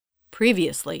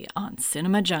Previously on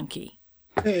Cinema Junkie.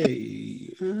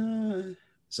 Hey,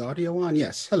 is audio on?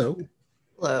 Yes. Hello.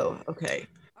 Hello. Okay.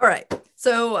 All right.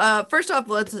 So first off,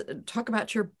 let's talk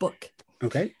about your book.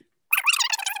 Okay.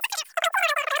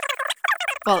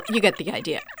 Well, you get the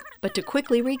idea. But to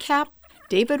quickly recap,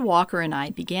 David Walker and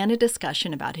I began a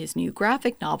discussion about his new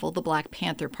graphic novel, The Black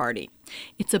Panther Party.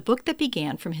 It's a book that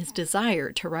began from his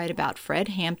desire to write about Fred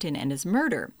Hampton and his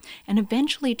murder, and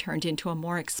eventually turned into a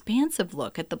more expansive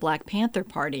look at the Black Panther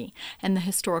Party and the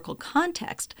historical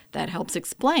context that helps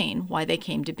explain why they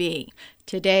came to be.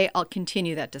 Today, I'll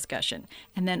continue that discussion,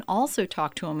 and then also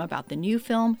talk to him about the new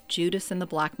film, Judas and the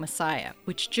Black Messiah,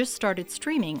 which just started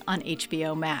streaming on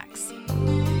HBO Max.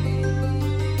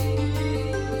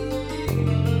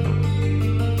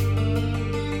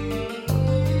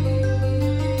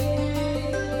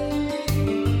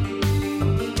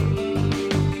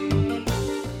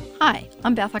 Hi,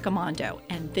 I'm Beth Accomando,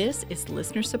 and this is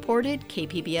listener-supported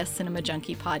KPBS Cinema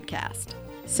Junkie podcast.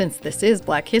 Since this is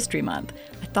Black History Month,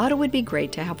 I thought it would be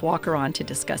great to have Walker on to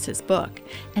discuss his book,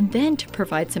 and then to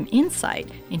provide some insight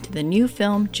into the new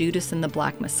film Judas and the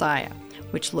Black Messiah,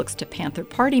 which looks to Panther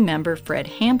Party member Fred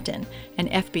Hampton and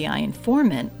FBI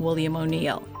informant William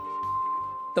O'Neill.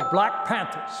 The Black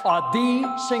Panthers are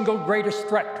the single greatest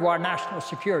threat to our national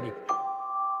security.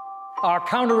 Our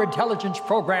counterintelligence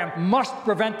program must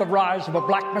prevent the rise of a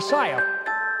Black Messiah.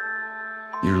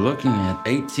 You're looking at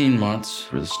 18 months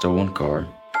for the stolen car,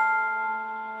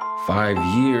 5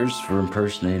 years for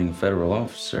impersonating a federal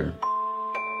officer,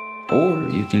 or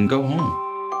you can go home.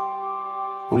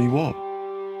 What do you want?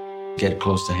 Get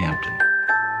close to Hampton.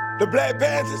 The Black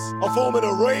Panthers are forming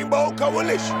a rainbow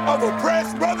coalition of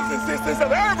oppressed brothers and sisters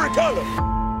of every color.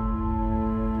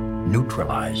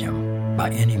 Neutralize him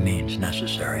by any means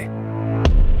necessary.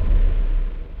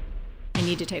 I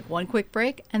need to take one quick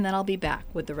break, and then I'll be back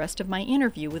with the rest of my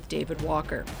interview with David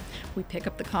Walker. We pick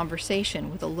up the conversation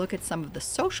with a look at some of the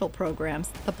social programs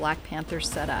the Black Panthers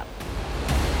set up.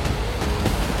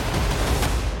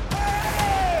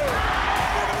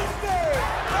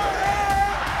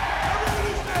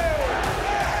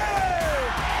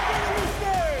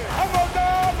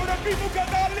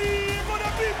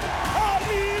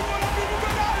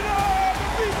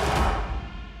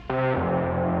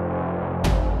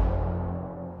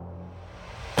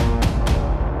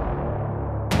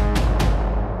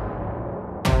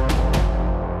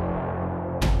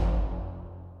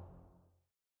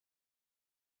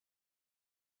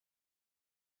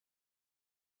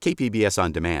 KPBS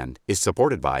On Demand is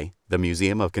supported by the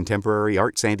Museum of Contemporary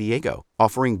Art San Diego,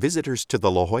 offering visitors to the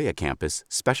La Jolla campus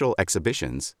special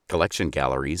exhibitions, collection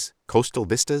galleries, coastal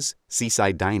vistas,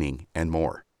 seaside dining, and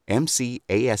more.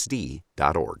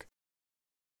 mcasd.org.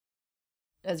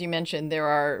 As you mentioned,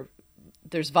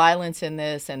 there's violence in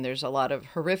this, and there's a lot of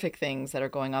horrific things that are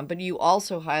going on, but you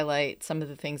also highlight some of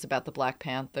the things about the Black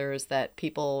Panthers that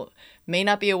people may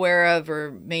not be aware of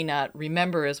or may not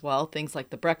remember as well, things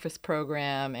like the breakfast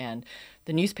program and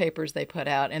the newspapers they put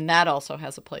out, and that also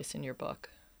has a place in your book.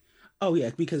 Oh,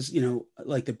 yeah, because,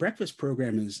 like the breakfast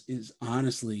program is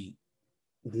honestly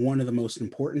one of the most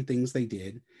important things they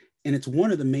did. And it's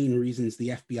one of the main reasons the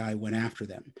FBI went after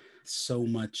them. So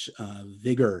much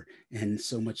vigor and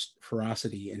so much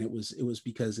ferocity. And it was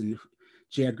because in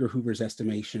J. Edgar Hoover's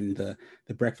estimation, the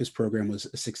breakfast program was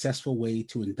a successful way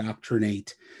to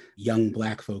indoctrinate young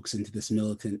Black folks into this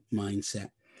militant mindset.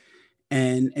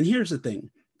 And here's the thing.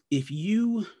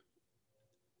 Because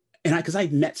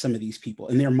I've met some of these people,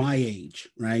 and they're my age,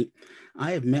 right?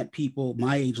 I have met people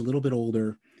my age, a little bit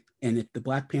older. And if the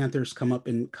Black Panthers come up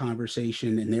in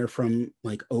conversation and they're from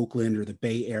like Oakland or the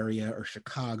Bay Area or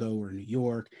Chicago or New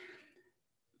York,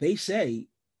 they say,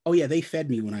 oh yeah, they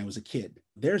fed me when I was a kid.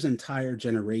 There's an entire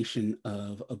generation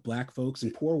of Black folks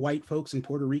and poor white folks and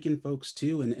Puerto Rican folks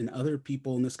too, and other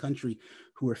people in this country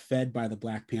who are fed by the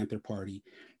Black Panther Party.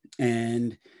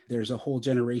 And there's a whole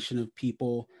generation of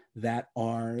people that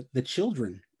are the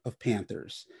children of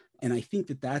Panthers. And I think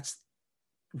that that's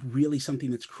really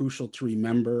something that's crucial to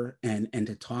remember and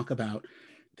to talk about.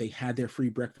 They had their free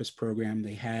breakfast program.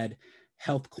 They had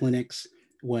health clinics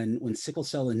when sickle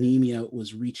cell anemia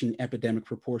was reaching epidemic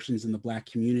proportions in the Black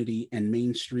community and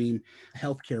mainstream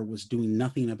healthcare was doing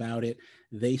nothing about it.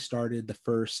 They started the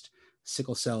first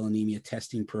sickle cell anemia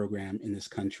testing program in this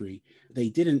country. They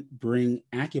didn't bring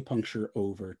acupuncture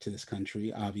over to this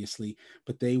country, obviously,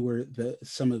 but they were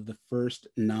some of the first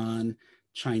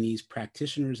non-Chinese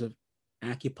practitioners of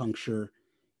acupuncture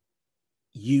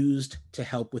used to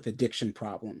help with addiction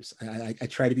problems. I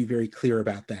try to be very clear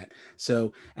about that.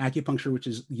 So acupuncture, which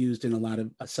is used in a lot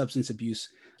of substance abuse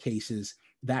cases,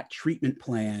 that treatment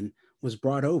plan was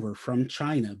brought over from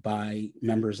China by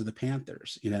members of the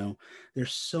Panthers.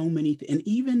 There's so many, and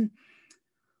even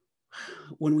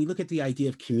when we look at the idea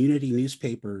of community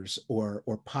newspapers or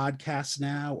podcasts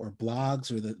now, or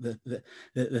blogs, or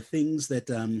the things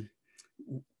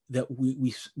that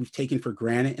we've taken for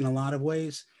granted in a lot of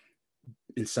ways.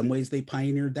 In some ways, they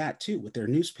pioneered that too with their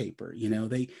newspaper.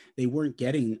 They weren't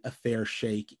getting a fair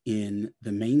shake in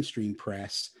the mainstream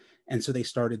press, and so they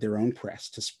started their own press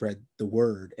to spread the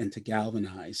word and to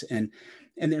galvanize. And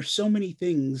there's so many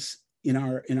things in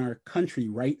our country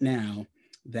right now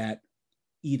that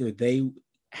either they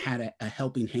had a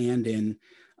helping hand in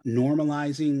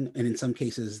normalizing, and in some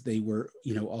cases they were,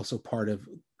 also part of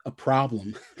a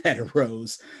problem that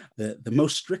arose. The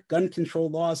most strict gun control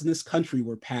laws in this country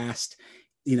were passed,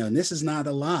 and this is not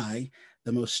a lie.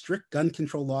 The most strict gun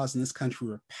control laws in this country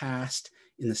were passed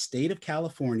in the state of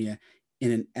California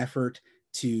in an effort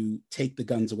to take the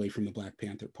guns away from the Black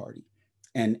Panther Party.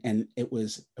 And it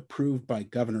was approved by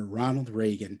Governor Ronald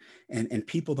Reagan. And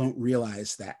people don't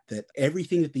realize that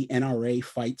everything that the NRA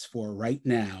fights for right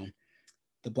now,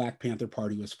 the Black Panther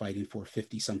Party was fighting for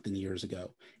 50 something years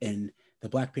ago. And the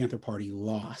Black Panther Party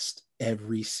lost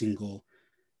every single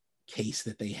case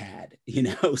that they had,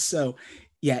 So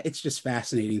yeah, it's just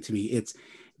fascinating to me.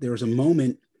 There was a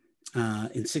moment in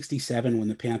 1967 when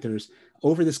the Panthers,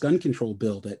 over this gun control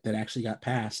bill that actually got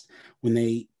passed, when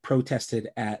they protested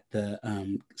at the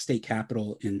state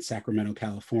capitol in Sacramento,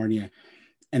 California,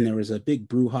 and there was a big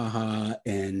brouhaha,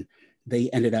 and they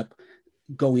ended up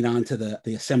going on to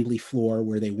the assembly floor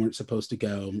where they weren't supposed to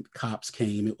go. Cops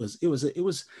came. It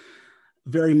was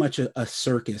very much a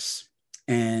circus.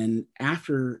 And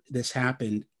after this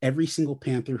happened, every single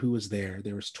Panther who was there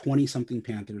was 20 something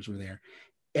Panthers were there.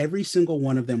 Every single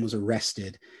one of them was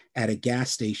arrested at a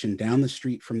gas station down the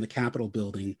street from the Capitol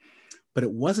building. But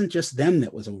it wasn't just them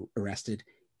that was arrested.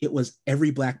 It was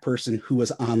every Black person who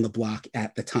was on the block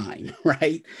at the time,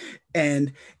 right?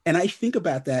 And I think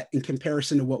about that in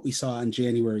comparison to what we saw on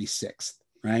January 6th,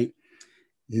 right?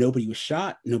 Nobody was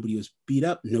shot, nobody was beat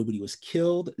up, nobody was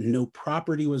killed, no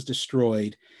property was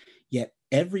destroyed. Yet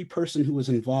every person who was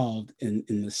involved in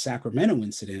the Sacramento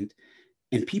incident,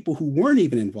 and people who weren't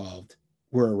even involved,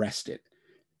 were arrested.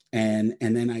 And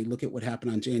then I look at what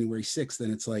happened on January 6th,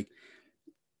 and it's like,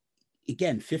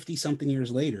 again, 50 something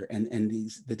years later, and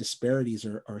the disparities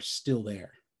are still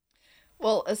there.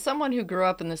 Well, as someone who grew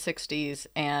up in the 60s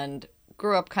and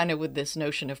grew up kind of with this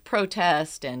notion of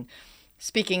protest and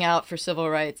speaking out for civil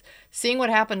rights, seeing what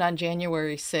happened on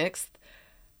January 6th,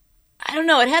 I don't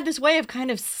know, it had this way of kind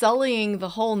of sullying the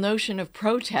whole notion of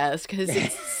protest, because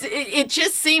it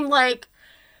just seemed like,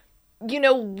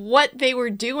 what they were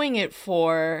doing it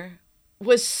for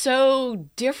was so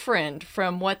different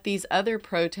from what these other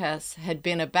protests had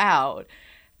been about.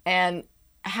 And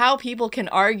how people can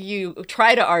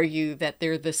try to argue that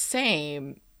they're the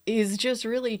same is just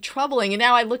really troubling. And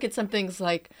now I look at some things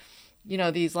like,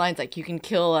 these lines like, you can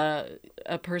kill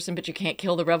a person, but you can't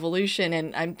kill the revolution.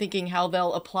 And I'm thinking how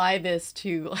they'll apply this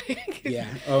to like, yeah.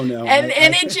 Oh no. And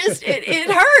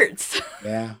it hurts.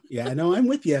 Yeah. No, I'm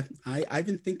with you. I've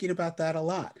been thinking about that a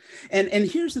lot. And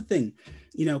here's the thing,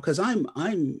 cause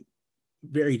I'm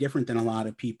very different than a lot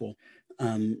of people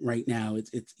right now.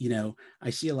 It's, I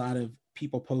see a lot of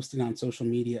people posting on social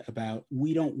media about,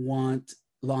 we don't want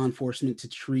law enforcement to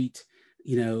treat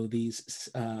these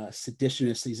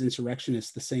seditionists, these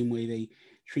insurrectionists, the same way they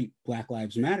treat Black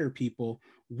Lives Matter people.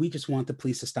 We just want the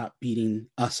police to stop beating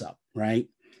us up, right?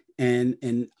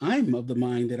 And I'm of the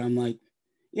mind that I'm like,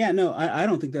 yeah, no, I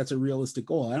don't think that's a realistic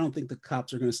goal. I don't think the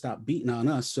cops are going to stop beating on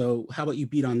us. So how about you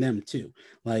beat on them too?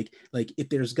 Like if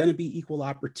there's going to be equal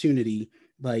opportunity,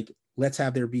 like, let's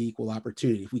have there be equal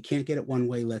opportunity. If we can't get it one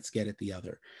way, let's get it the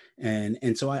other.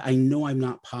 And so I know I'm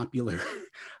not popular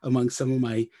among some of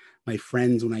my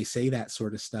friends when I say that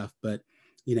sort of stuff, but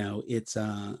it's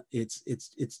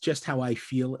just how I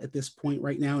feel at this point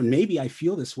right now. And maybe I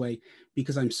feel this way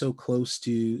because I'm still so close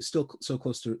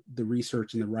to the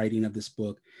research and the writing of this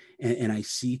book. And I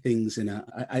see things in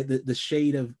the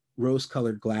shade of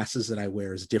rose-colored glasses that I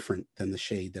wear is different than the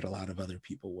shade that a lot of other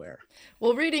people wear.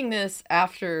 Well, reading this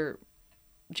after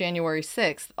January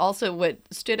 6th, also what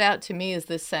stood out to me is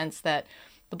this sense that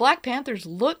the Black Panthers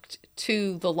looked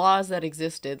to the laws that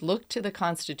existed, looked to the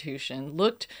Constitution,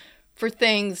 looked for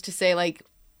things to say, like,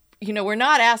 we're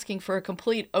not asking for a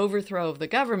complete overthrow of the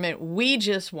government. We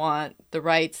just want the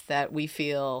rights that we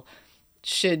feel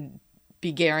should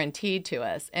be guaranteed to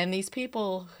us. And these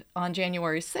people on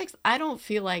January 6th, I don't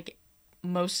feel like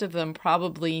most of them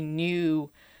probably knew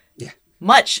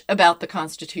much about the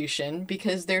Constitution,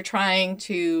 because they're trying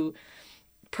to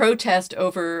protest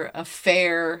over a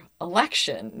fair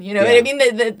election. You know, Yeah. I mean,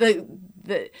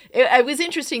 it was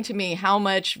interesting to me how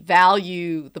much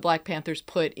value the Black Panthers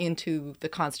put into the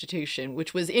Constitution,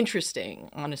 which was interesting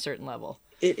on a certain level.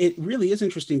 It really is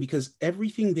interesting because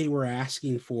everything they were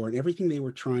asking for and everything they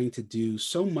were trying to do,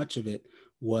 so much of it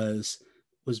was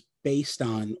based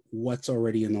on what's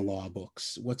already in the law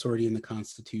books, what's already in the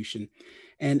Constitution.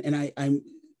 And I'm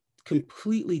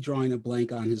completely drawing a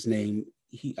blank on his name.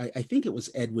 I think it was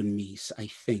Edwin Meese,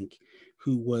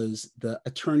 who was the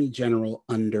Attorney General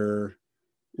under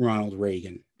Ronald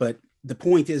Reagan. But the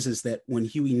point is that when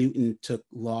Huey Newton took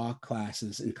law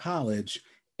classes in college,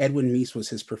 Edwin Meese was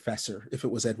his professor, if it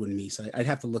was Edwin Meese. I'd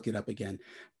have to look it up again.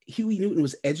 Huey Newton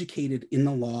was educated in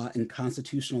the law and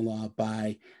constitutional law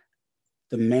by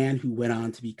the man who went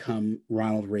on to become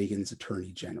Ronald Reagan's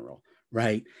Attorney General,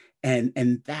 right?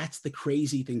 And that's the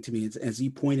crazy thing to me. As you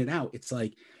pointed out, it's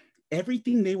like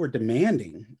everything they were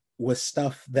demanding was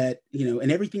stuff that,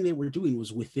 and everything they were doing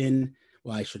was within,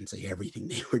 well, I shouldn't say everything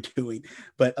they were doing,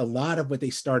 but a lot of what they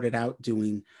started out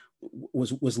doing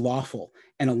was lawful.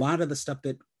 And a lot of the stuff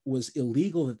that was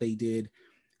illegal that they did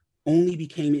only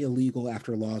became illegal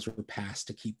after laws were passed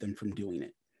to keep them from doing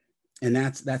it. And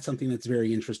that's something that's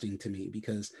very interesting to me,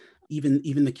 because even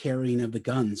the carrying of the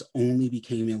guns only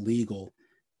became illegal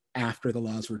after the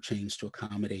laws were changed to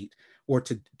accommodate or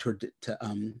to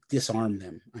disarm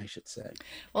them, I should say.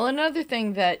 Well, another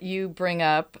thing that you bring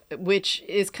up, which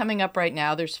is coming up right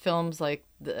now, there's films like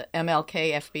the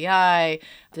MLK FBI,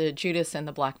 the Judas and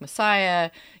the Black Messiah,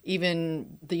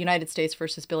 even the United States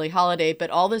versus Billie Holiday,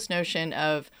 but all this notion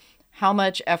of how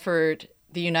much effort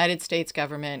the United States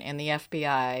government and the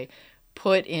FBI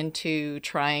put into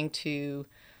trying to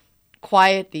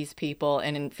quiet these people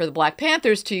and for the Black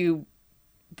Panthers to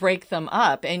break them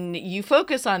up. And you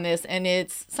focus on this, and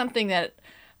it's something that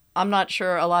I'm not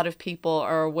sure a lot of people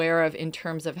are aware of in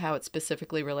terms of how it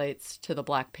specifically relates to the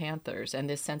Black Panthers and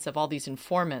this sense of all these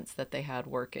informants that they had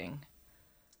working.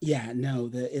 Yeah, no,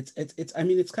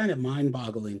 it's kind of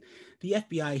mind-boggling. The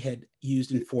FBI had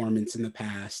used informants in the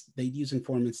past. They'd use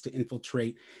informants to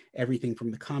infiltrate everything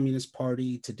from the Communist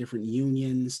Party to different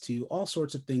unions to all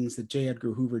sorts of things that J.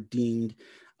 Edgar Hoover deemed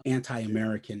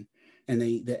anti-American. And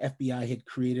the FBI had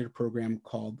created a program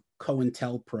called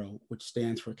COINTELPRO, which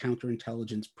stands for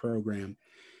Counterintelligence Program.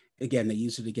 Again, they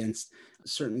use it against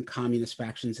certain communist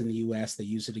factions in the U.S. They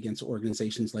use it against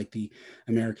organizations like the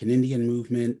American Indian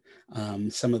Movement,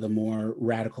 some of the more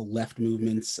radical left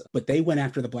movements. But they went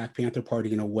after the Black Panther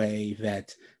Party in a way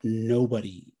that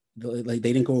they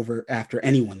didn't go over after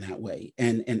anyone that way,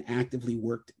 and actively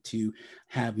worked to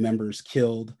have members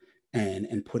killed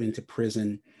and put into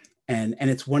prison. And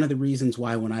it's one of the reasons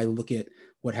why when I look at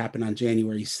what happened on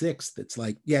January 6th, it's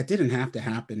like, yeah, it didn't have to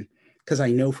happen, because I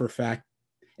know for a fact.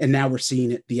 And now we're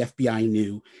seeing it, the FBI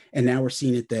knew, and now we're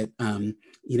seeing it that,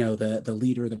 the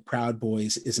leader of the Proud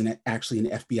Boys is actually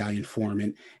an FBI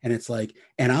informant. And it's like,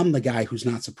 and I'm the guy who's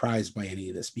not surprised by any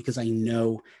of this, because I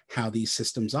know how these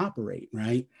systems operate,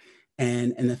 right?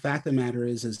 And the fact of the matter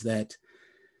is that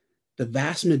the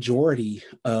vast majority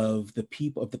of the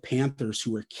people, of the Panthers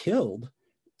who were killed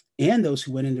and those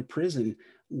who went into prison,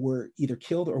 were either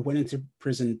killed or went into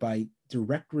prison by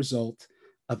direct result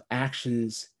of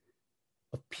actions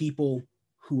of people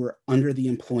who were under the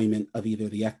employment of either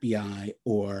the FBI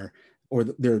or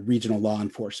their regional law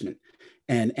enforcement.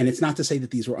 And it's not to say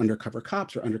that these were undercover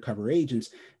cops or undercover agents.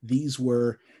 These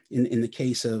were, in the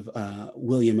case of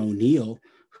William O'Neill,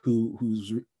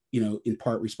 who's in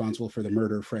part responsible for the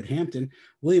murder of Fred Hampton.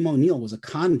 William O'Neill was a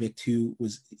convict who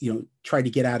was, tried to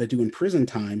get out of doing prison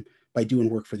time by doing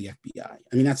work for the FBI.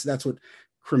 I mean, that's what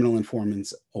criminal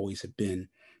informants always have been.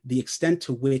 The extent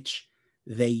to which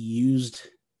the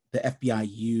FBI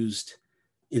used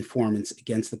informants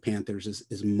against the Panthers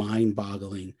is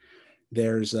mind-boggling.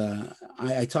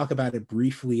 I talk about it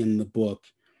briefly in the book,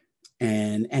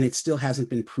 and it still hasn't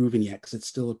been proven yet, because it's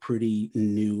still a pretty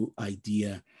new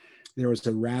idea. There was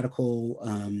a radical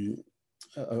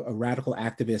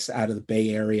activist out of the Bay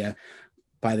Area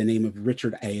by the name of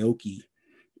Richard Aoki,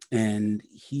 and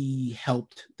he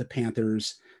helped the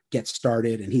Panthers get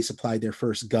started, and he supplied their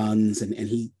first guns, and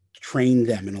he trained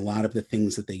them in a lot of the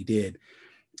things that they did.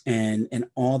 And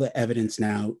all the evidence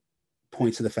now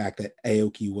points to the fact that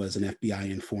Aoki was an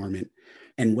FBI informant.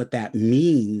 And what that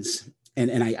means,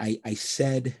 and I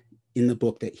said in the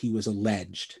book that he was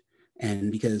alleged,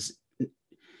 and because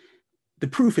the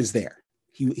proof is there,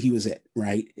 he was it,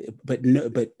 right? But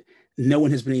no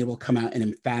one has been able to come out and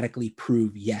emphatically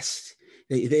prove, yes,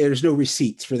 there's no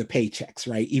receipts for the paychecks,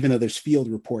 right? Even though there's field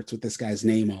reports with this guy's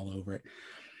name all over it.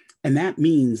 And that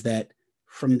means that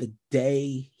from the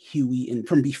day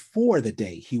from before the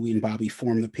day Huey and Bobby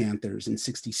formed the Panthers in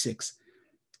 1966,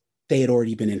 they had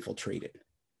already been infiltrated.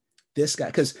 This guy,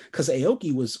 because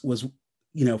Aoki was,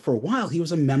 for a while, he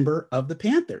was a member of the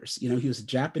Panthers. He was a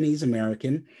Japanese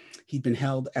American. He'd been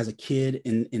held as a kid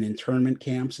in internment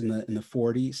camps in the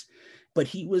 1940s. But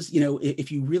he was,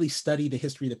 if you really study the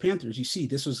history of the Panthers, you see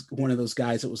this was one of those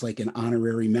guys that was like an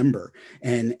honorary member.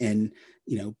 And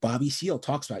Bobby Seale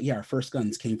talks about, our first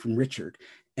guns came from Richard.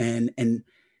 And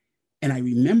I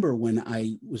remember when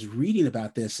I was reading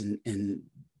about this and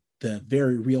the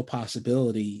very real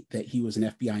possibility that he was an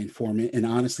FBI informant, and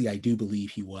honestly, I do believe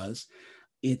he was.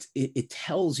 It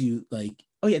tells you like,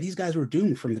 oh yeah, these guys were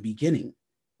doomed from the beginning,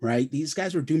 right? These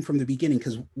guys were doomed from the beginning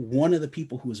because one of the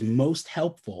people who was most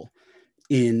helpful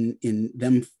in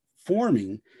them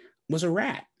forming was a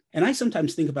rat. And I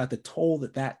sometimes think about the toll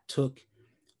that took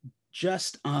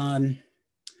just on,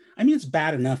 it's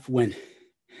bad enough when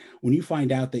you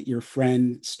find out that your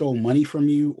friend stole money from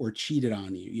you or cheated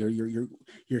on you,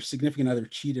 your significant other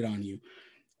cheated on you.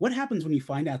 What happens when you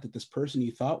find out that this person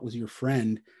you thought was your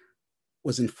friend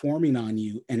was informing on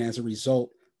you, and as a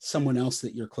result, someone else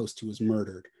that you're close to was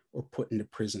murdered or put into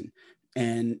prison?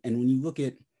 And when you look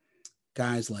at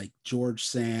guys like George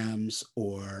Sams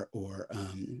or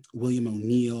William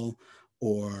O'Neill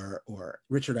or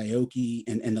Richard Aoki,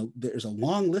 and there's a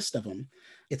long list of them,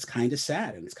 it's kind of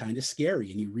sad and it's kind of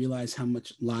scary, and you realize how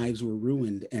much lives were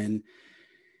ruined. And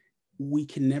we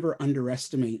can never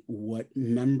underestimate what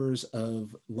members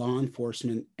of law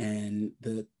enforcement and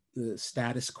the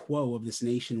status quo of this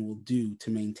nation will do to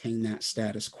maintain that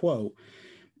status quo,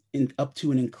 up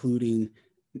to and including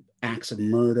acts of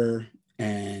murder.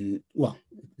 And well,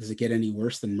 does it get any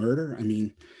worse than murder?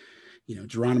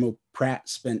 Geronimo Pratt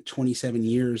spent 27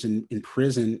 years in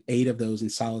prison, 8 of those in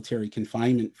solitary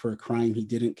confinement for a crime he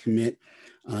didn't commit.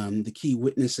 The key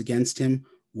witness against him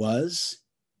was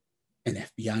an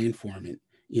FBI informant.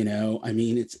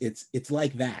 It's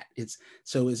like that.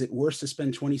 So is it worse to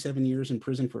spend 27 years in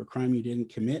prison for a crime you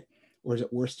didn't commit? Or is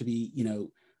it worse to be,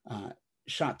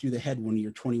 shot through the head when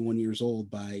you're 21 years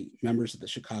old by members of the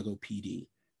Chicago PD?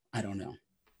 I don't know.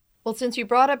 Well, since you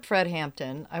brought up Fred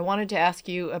Hampton, I wanted to ask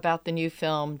you about the new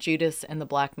film Judas and the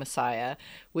Black Messiah,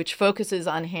 which focuses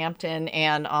on Hampton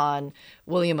and on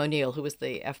William O'Neill, who was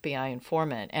the FBI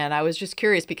informant. And I was just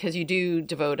curious because you do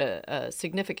devote a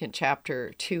significant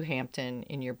chapter to Hampton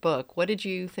in your book. What did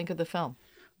you think of the film?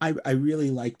 I really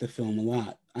like the film a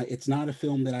lot. It's not a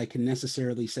film that I can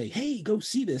necessarily say, hey, go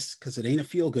see this, because it ain't a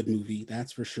feel-good movie,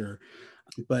 that's for sure.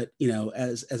 But,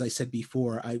 as I said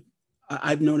before,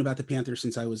 I've known about the Panthers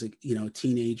since I was a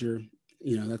teenager.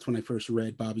 That's when I first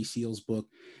read Bobby Seale's book.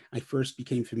 I first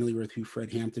became familiar with who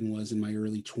Fred Hampton was in my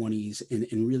early 20s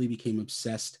and really became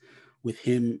obsessed with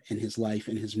him and his life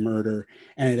and his murder.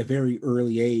 And at a very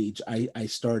early age, I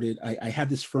had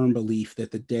this firm belief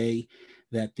that the day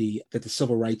that the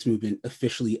civil rights movement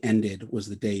officially ended was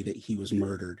the day that he was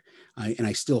murdered. And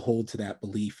I still hold to that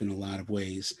belief in a lot of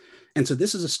ways. And so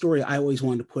this is a story I always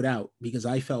wanted to put out because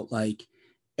I felt like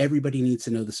everybody needs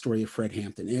to know the story of Fred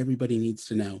Hampton. Everybody needs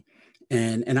to know.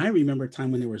 And I remember a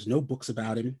time when there was no books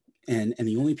about him. And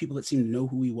the only people that seemed to know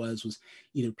who he was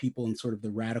either people in sort of the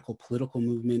radical political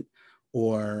movement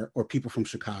or people from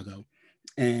Chicago.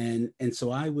 And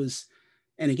so I was,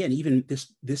 and again, even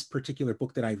this particular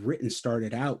book that I've written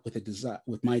started out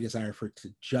with my desire for it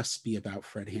to just be about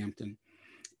Fred Hampton.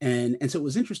 And so it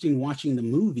was interesting watching the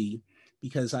movie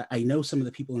because I know some of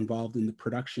the people involved in the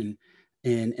production.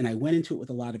 And I went into it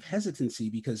with a lot of hesitancy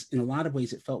because in a lot of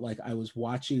ways it felt like I was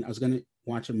going to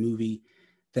watch a movie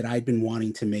that I'd been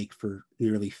wanting to make for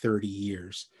nearly 30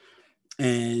 years.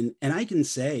 And I can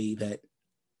say that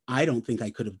I don't think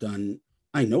I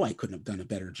know I couldn't have done a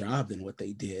better job than what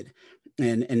they did.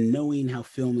 And knowing how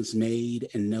film is made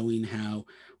and knowing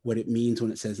what it means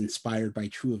when it says inspired by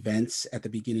true events at the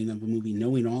beginning of a movie,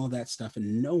 knowing all of that stuff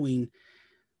and knowing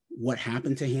what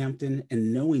happened to Hampton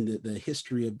and knowing the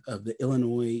history of the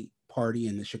Illinois party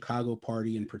and the Chicago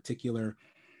party in particular,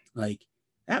 like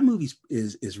that movie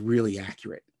is really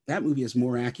accurate. That movie is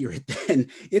more accurate than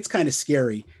it's kind of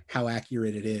scary how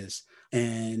accurate it is.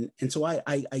 And so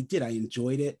I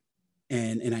enjoyed it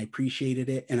and I appreciated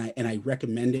it and I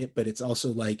recommend it, but it's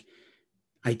also like,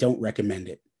 I don't recommend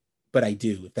it, but I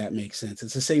do, if that makes sense.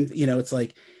 It's the same, it's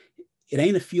like, it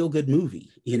ain't a feel-good movie,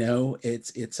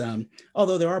 it's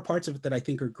although there are parts of it that I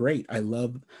think are great. I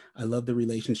love the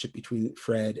relationship between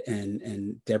Fred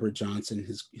and Deborah Johnson,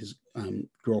 his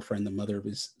girlfriend, the mother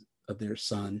of their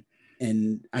son.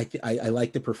 And I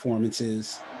like the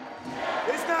performances.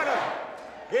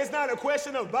 It's not a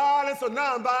question of violence or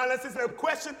non-violence. It's a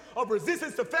question of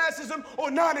resistance to fascism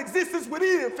or non-existence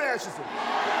within fascism.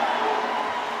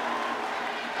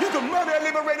 You can murder a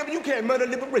liberator, but you can't murder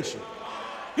liberation.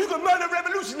 You can murder a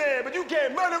revolutionary, but you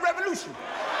can't murder revolution.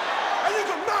 And you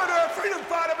can murder a freedom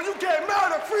fighter, but you can't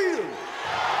murder freedom.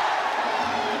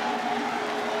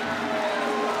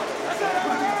 I said,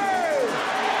 hey,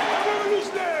 a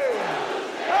revolutionary.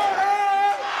 Hey,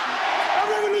 a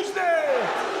revolutionary.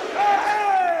 Hey,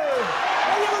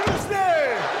 a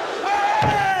revolutionary.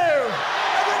 Hey,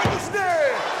 a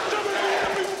revolutionary. Let me hear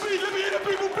the people beat. Let me hear the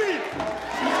people beat.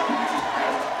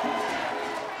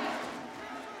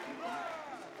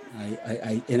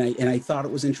 I thought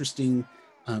it was interesting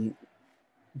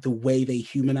the way they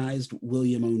humanized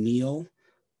William O'Neill,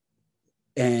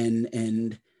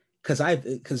 and because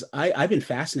I've been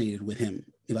fascinated with him,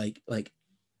 like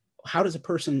how does a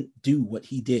person do what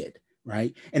he did,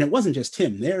 right? And it wasn't just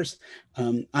him. There's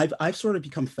I've sort of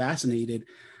become fascinated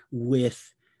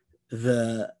with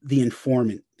the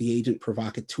informant, the agent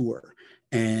provocateur,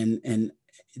 and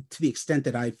to the extent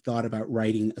that I've thought about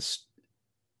writing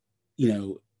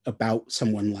about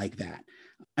someone like that.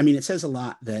 I mean, it says a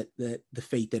lot that the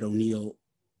fate that O'Neill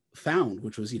found,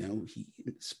 which was, he,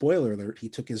 spoiler alert, he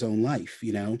took his own life.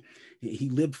 He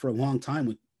lived for a long time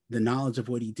with the knowledge of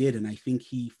what he did, and I think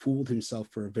he fooled himself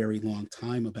for a very long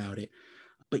time about it.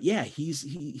 But yeah, he's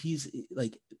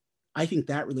like, I think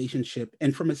that relationship,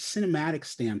 and from a cinematic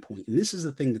standpoint, and this is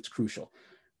the thing that's crucial,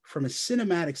 from a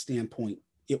cinematic standpoint,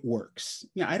 it works.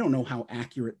 I don't know how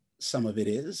accurate some of it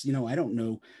is. I don't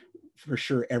know for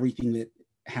sure everything that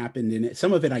happened in it.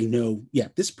 Some of it I know, yeah,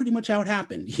 this is pretty much how it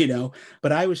happened,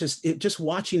 but I was just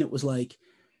watching it was like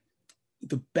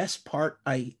the best part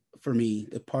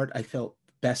the part I felt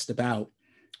best about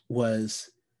was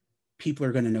people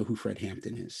are going to know who Fred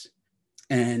Hampton is.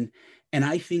 And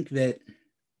I think that,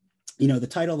 the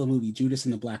title of the movie, Judas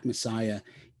and the Black Messiah,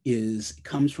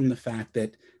 comes from the fact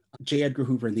that J. Edgar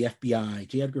Hoover and the FBI,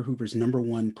 J. Edgar Hoover's number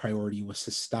one priority was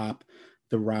to stop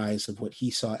the rise of what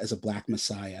he saw as a Black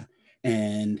Messiah.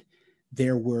 And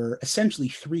there were essentially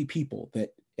three people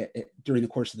that during the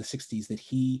course of the 60s that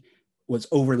he was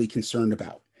overly concerned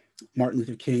about: Martin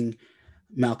Luther King,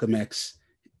 Malcolm X,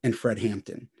 and Fred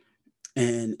Hampton.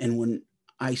 And when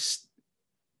as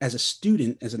a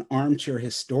student, as an armchair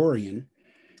historian,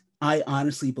 I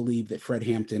honestly believe that Fred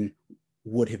Hampton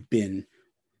would have been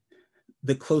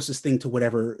the closest thing to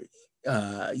whatever,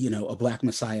 a Black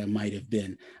Messiah might have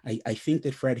been. I think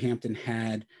that Fred Hampton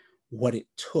had what it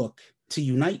took to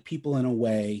unite people in a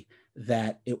way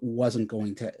that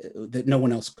that no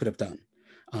one else could have done.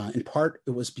 In part,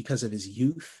 it was because of his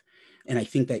youth. And I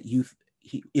think that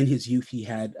in his youth, he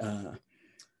had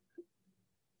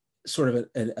sort of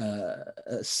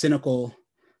a cynical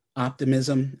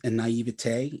optimism and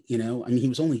naivete. He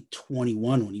was only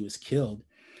 21 when he was killed.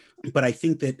 But I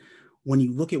think that when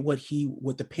you look at what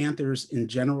the Panthers in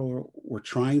general were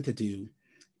trying to do,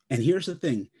 and here's the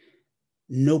thing,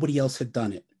 nobody else had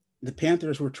done it. The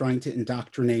Panthers were trying to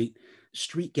indoctrinate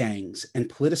street gangs and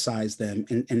politicize them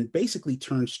and basically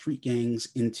turn street gangs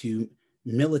into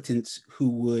militants who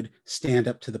would stand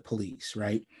up to the police,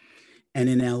 right? And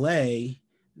in LA,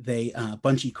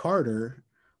 Bunchy Carter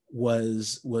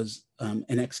was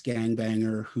an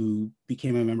ex-gangbanger who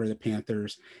became a member of the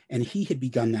Panthers, and he had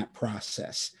begun that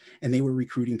process, and they were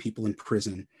recruiting people in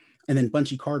prison. And then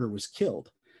Bunchy Carter was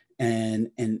killed. And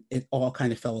it all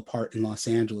kind of fell apart in Los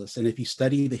Angeles. And if you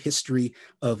study the history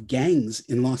of gangs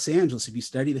in Los Angeles, if you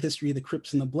study the history of the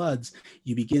Crips and the Bloods,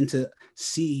 you begin to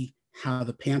see how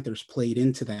the Panthers played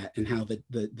into that, and how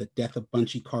the death of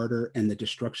Bunchy Carter and the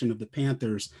destruction of the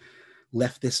Panthers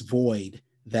left this void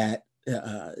that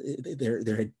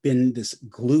there had been this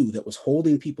glue that was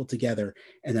holding people together,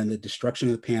 and then the destruction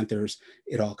of the Panthers,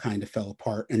 it all kind of fell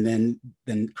apart. And then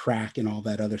crack and all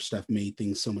that other stuff made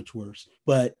things so much worse.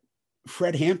 But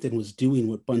Fred Hampton was doing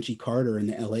what Bunchy Carter in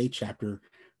the LA chapter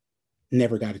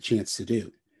never got a chance to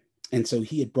do. And so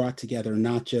he had brought together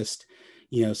not just,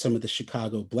 some of the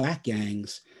Chicago Black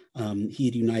gangs. He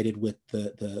had united with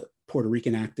the Puerto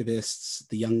Rican activists,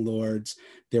 the Young Lords.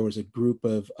 There was a group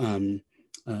of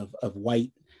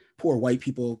poor white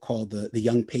people called the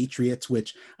Young Patriots,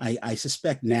 which I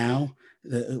suspect now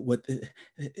the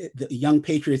Young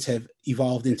Patriots have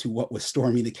evolved into what was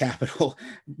storming the Capitol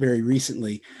very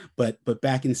recently, but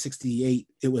back in '68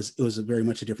 it was a very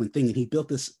much a different thing. And he built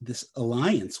this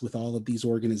alliance with all of these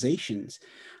organizations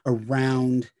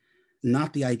around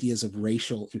not the ideas of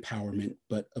racial empowerment,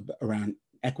 but around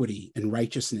equity and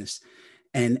righteousness.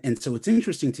 And so it's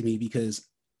interesting to me because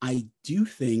I do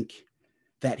think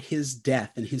that his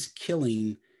death and his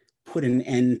killing put an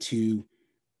end to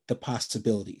the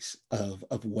possibilities of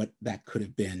what that could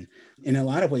have been. In a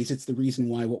lot of ways, it's the reason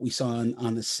why what we saw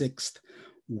on the 6th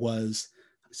was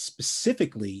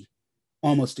specifically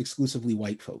almost exclusively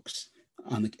white folks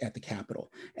at the Capitol.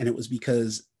 And it was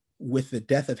because with the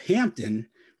death of Hampton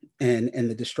and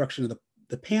the destruction of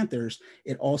the Panthers,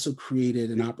 it also created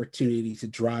an opportunity to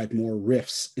drive more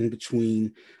rifts in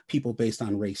between people based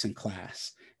on race and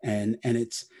class. And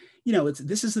it's,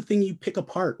 this is the thing you pick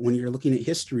apart when you're looking at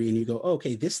history and you go, oh,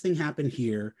 okay, this thing happened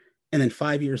here. And then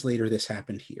 5 years later, this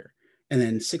happened here. And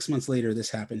then 6 months later, this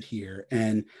happened here.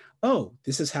 And, oh,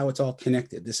 this is how it's all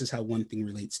connected. This is how one thing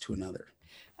relates to another.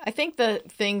 I think the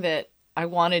thing that I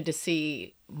wanted to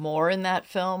see more in that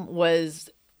film was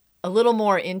a little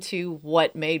more into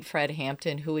what made Fred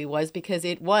Hampton who he was, because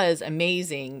it was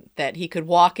amazing that he could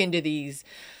walk into these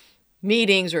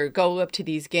meetings or go up to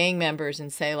these gang members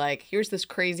and say, like, here's this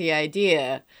crazy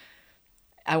idea.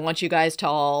 I want you guys to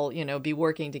all, be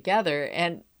working together.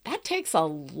 And that takes a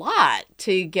lot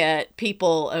to get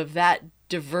people of that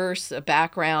diverse a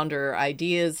background or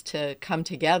ideas to come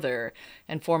together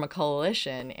and form a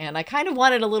coalition. And I kind of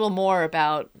wanted a little more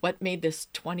about what made this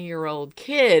 20-year-old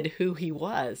kid who he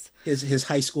was. His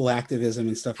high school activism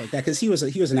and stuff like that, because he was an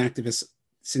activist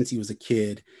since he was a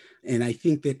kid. And I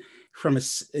think that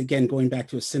again, going back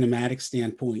to a cinematic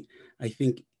standpoint, I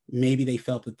think maybe they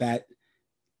felt that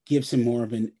gives him more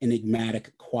of an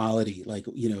enigmatic quality. Like,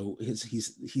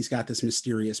 he's got this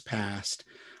mysterious past,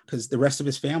 because the rest of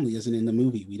his family isn't in the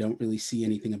movie. We don't really see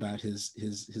anything about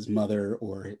his mother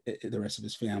or the rest of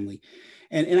his family.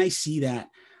 And I see that.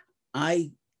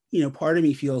 Part of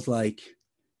me feels like,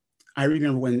 I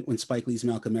remember when Spike Lee's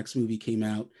Malcolm X movie came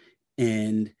out,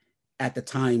 and at the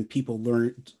time people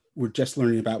were just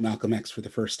learning about Malcolm X for the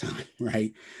first time,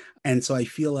 right? And so I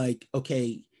feel like,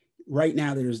 okay, right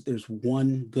now there's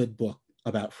one good book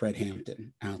about Fred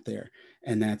Hampton out there,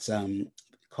 and that's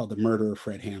called The Murder of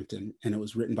Fred Hampton, and it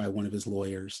was written by one of his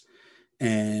lawyers.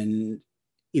 And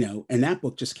and that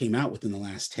book just came out within the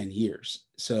last 10 years.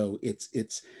 So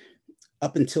it's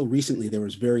up until recently, there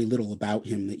was very little about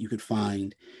him that you could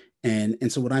find. And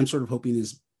so what I'm sort of hoping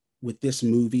is with this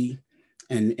movie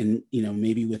and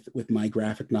maybe with my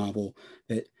graphic novel,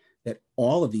 that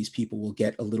all of these people will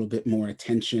get a little bit more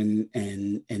attention,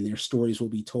 and their stories will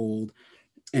be told,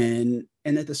 and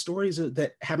that the stories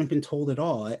that haven't been told at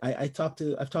all. I've talked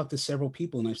to several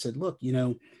people, and I've said, look,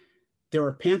 there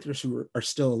are Panthers who are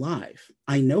still alive.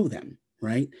 I know them,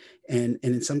 right? And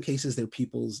in some cases, they're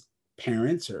people's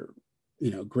parents or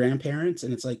grandparents,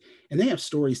 and it's like, and they have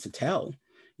stories to tell.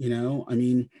 I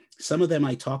mean, some of them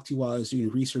I talked to while I was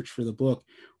doing research for the book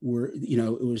were,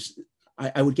 it was,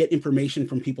 I would get information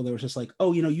from people that was just like,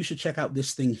 oh, you should check out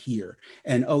this thing here.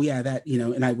 And, oh yeah, that,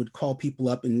 and I would call people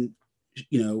up and,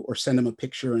 or send them a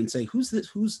picture and say, who's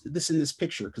this in this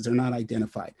picture? Because they're not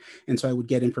identified. And so I would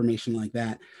get information like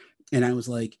that. And I was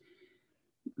like,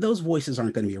 those voices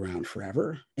aren't going to be around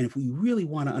forever. And if we really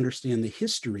want to understand the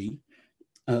history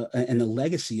and the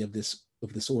legacy of this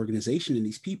organization and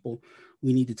these people,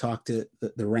 we need to talk to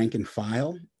the rank and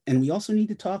file. And we also need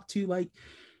to talk to like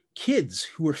kids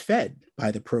who were fed by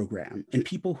the program and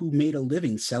people who made a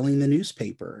living selling the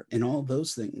newspaper and all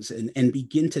those things, and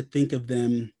begin to think of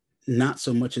them not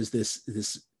so much as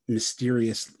this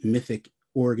mysterious mythic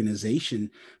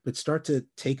organization, but start to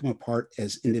take them apart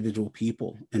as individual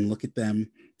people and look at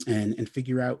them and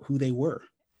figure out who they were.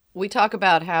 We talk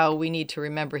about how we need to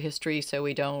remember history so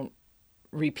we don't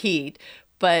repeat,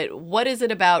 but what is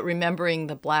it about remembering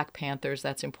the Black Panthers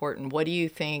that's important? What do you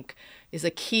think is a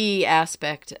key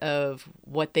aspect of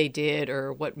what they did,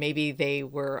 or what maybe they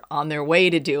were on their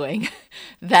way to doing,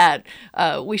 that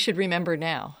we should remember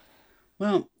now?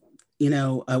 Well,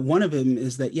 one of them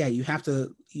is that, you have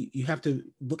to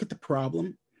look at the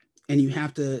problem, and you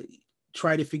have to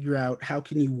try to figure out how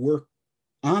can you work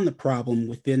on the problem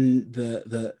within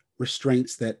the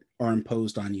restraints that are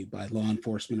imposed on you by law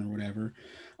enforcement or whatever.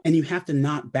 And you have to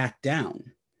not back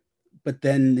down. But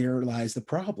then there lies the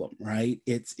problem, right?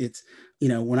 It's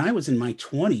when I was in my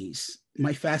 20s,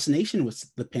 my fascination with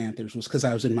the Panthers was because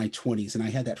I was in my 20s and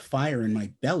I had that fire in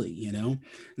my belly, and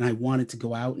I wanted to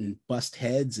go out and bust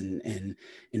heads and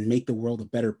make the world a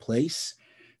better place.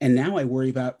 And now I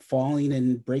worry about falling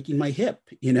and breaking my hip.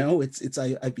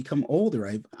 I've become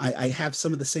older. I have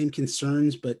some of the same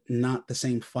concerns, but not the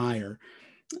same fire.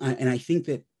 And I think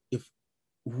that if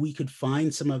we could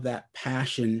find some of that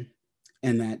passion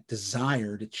and that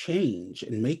desire to change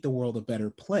and make the world a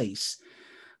better place,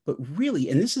 but really,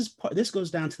 and this goes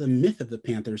down to the myth of the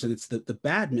Panthers, and it's the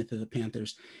bad myth of the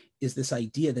Panthers, is this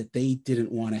idea that they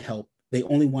didn't want to help. They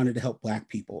only wanted to help Black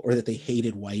people, or that they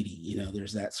hated whitey.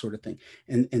 There's that sort of thing.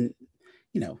 And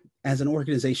as an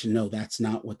organization, no, that's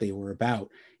not what they were about.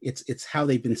 It's how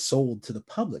they've been sold to the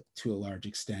public to a large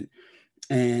extent.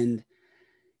 And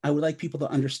I would like people to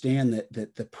understand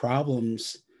that the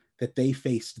problems that they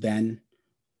faced then,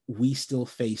 we still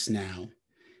face now.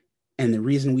 And the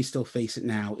reason we still face it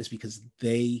now is because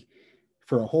they,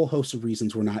 for a whole host of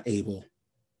reasons, were not able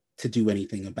to do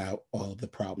anything about all of the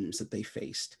problems that they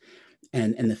faced.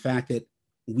 And the fact that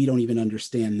we don't even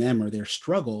understand them or their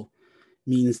struggle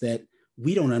means that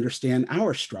we don't understand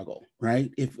our struggle,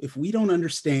 right? If we don't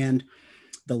understand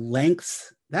the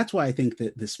lengths, that's why I think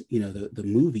that this, the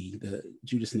movie, the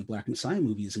Judas and the Black Messiah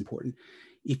movie is important.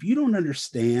 If you don't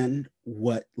understand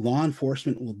what law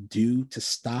enforcement will do to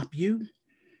stop you,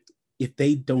 if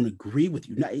they don't agree with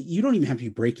you, you don't even have to be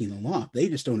breaking the law. They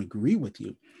just don't agree with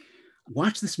you.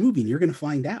 Watch this movie and you're going to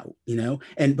find out, and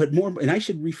I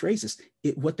should rephrase this,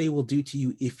 what they will do to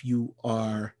you if you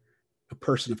are a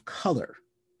person of color,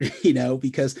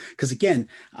 because again,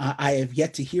 I have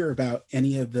yet to hear about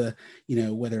any of the,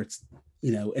 whether it's,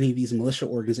 any of these militia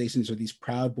organizations or these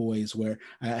Proud Boys, where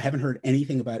I haven't heard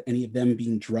anything about any of them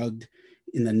being drugged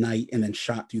in the night and then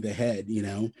shot through the head,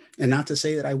 and not to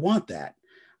say that I want that.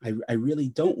 I really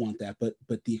don't want that,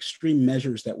 but the extreme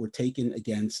measures that were taken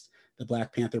against the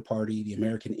Black Panther Party, the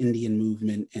American Indian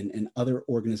Movement, and other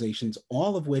organizations,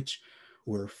 all of which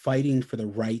were fighting for the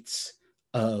rights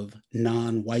of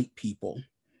non-white people.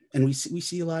 And we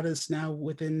see a lot of this now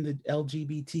within the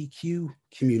LGBTQ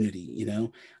community,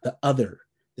 the other,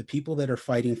 the people that are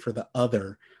fighting for the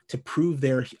other to prove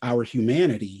our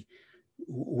humanity.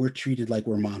 We're treated like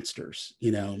we're monsters,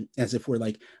 as if we're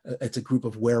like, it's a group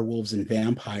of werewolves and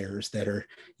vampires that are,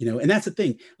 and that's the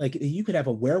thing, like you could have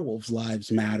a werewolf's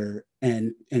lives matter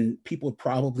and people would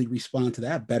probably respond to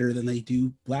that better than they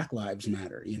do Black Lives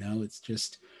Matter. It's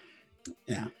just,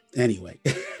 yeah. Anyway.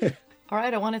 All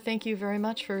right. I want to thank you very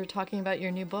much for talking about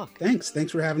your new book. Thanks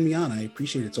for having me on. I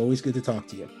appreciate it. It's always good to talk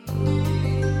to you.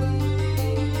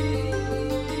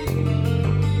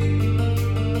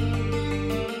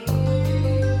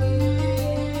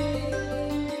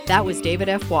 That was David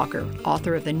F. Walker,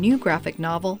 author of the new graphic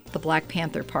novel, The Black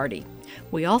Panther Party.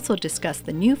 We also discussed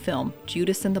the new film,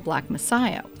 Judas and the Black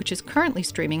Messiah, which is currently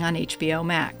streaming on HBO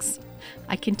Max.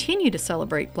 I continue to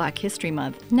celebrate Black History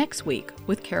Month next week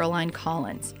with Caroline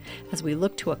Collins, as we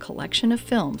look to a collection of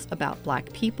films about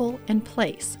Black people and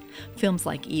place. Films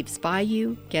like Eve's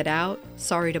Bayou, Get Out,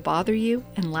 Sorry to Bother You,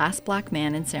 and Last Black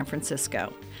Man in San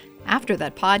Francisco. After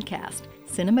that podcast,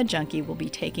 Cinema Junkie will be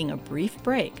taking a brief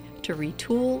break to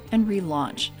retool and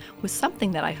relaunch with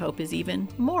something that I hope is even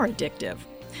more addictive.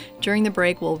 During the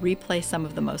break, we'll replay some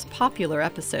of the most popular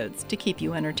episodes to keep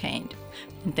you entertained.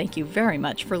 And thank you very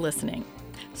much for listening.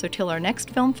 So till our next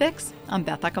Film Fix, I'm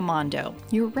Beth Accomando,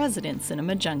 your resident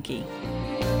cinema junkie.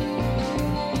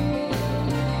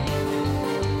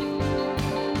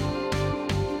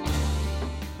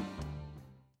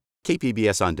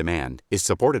 KPBS On Demand is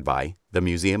supported by the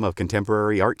Museum of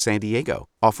Contemporary Art San Diego,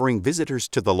 offering visitors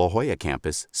to the La Jolla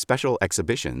campus special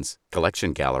exhibitions,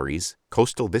 collection galleries,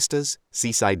 coastal vistas,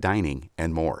 seaside dining,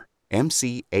 and more.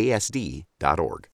 MCASD.org.